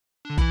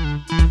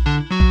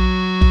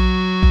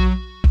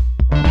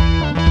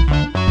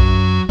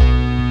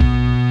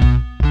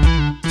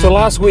So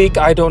last week,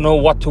 I don't know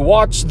what to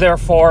watch,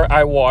 therefore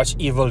I watched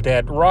Evil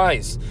Dead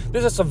Rise.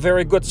 This is a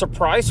very good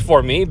surprise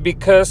for me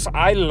because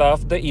I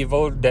love the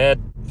Evil Dead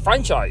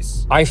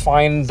franchise. I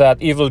find that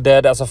Evil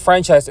Dead as a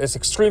franchise is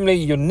extremely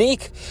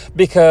unique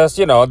because,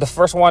 you know, the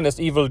first one is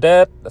Evil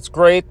Dead, that's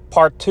great.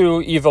 Part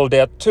 2, Evil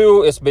Dead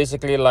 2 is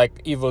basically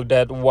like Evil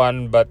Dead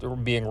 1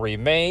 but being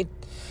remade.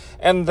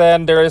 And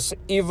then there's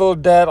Evil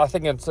Dead, I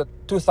think it's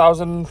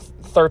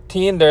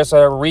 2013, there's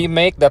a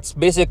remake that's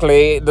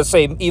basically the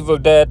same Evil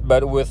Dead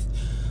but with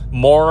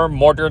more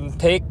modern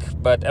take,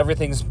 but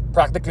everything's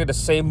practically the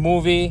same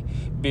movie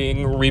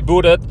being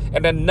rebooted.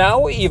 And then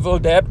now Evil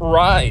Dead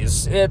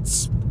Rise.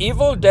 It's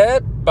Evil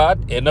Dead but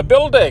in a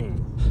building.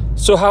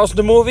 So how's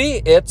the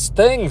movie? It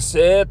stinks.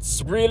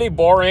 It's really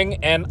boring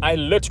and I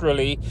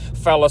literally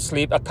fell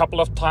asleep a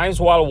couple of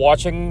times while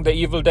watching the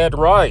Evil Dead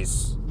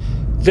Rise.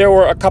 There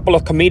were a couple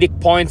of comedic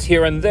points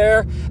here and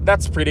there.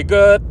 That's pretty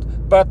good.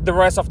 But the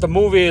rest of the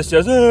movie is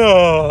just...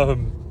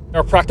 There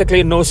are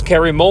practically no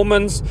scary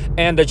moments.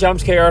 And the jump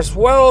scares,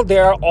 well,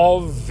 they're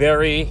all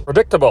very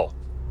predictable.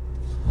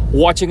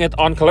 Watching it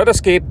on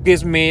Kaleidoscope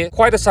gives me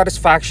quite a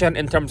satisfaction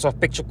in terms of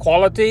picture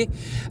quality.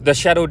 The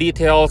shadow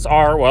details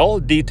are, well,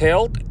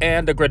 detailed.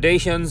 And the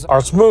gradations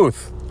are smooth.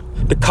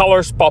 The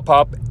colors pop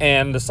up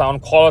and the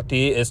sound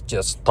quality is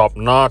just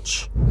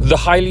top-notch. The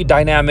highly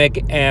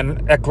dynamic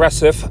and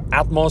aggressive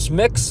Atmos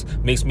mix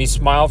makes me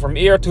smile from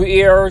ear to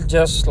ear,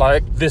 just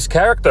like this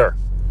character.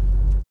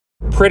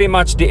 Pretty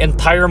much the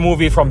entire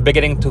movie from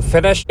beginning to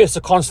finish is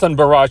a constant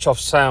barrage of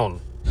sound.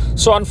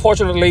 So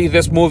unfortunately,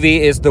 this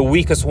movie is the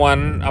weakest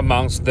one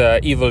amongst the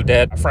Evil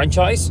Dead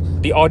franchise.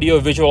 The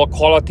audio-visual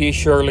quality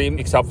surely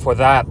makes up for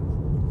that.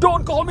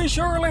 Don't call me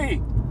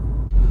Shirley!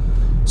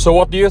 So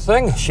what do you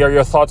think? Share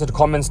your thoughts in the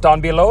comments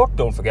down below.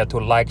 Don't forget to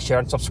like, share,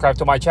 and subscribe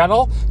to my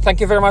channel. Thank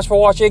you very much for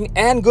watching,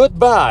 and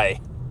goodbye!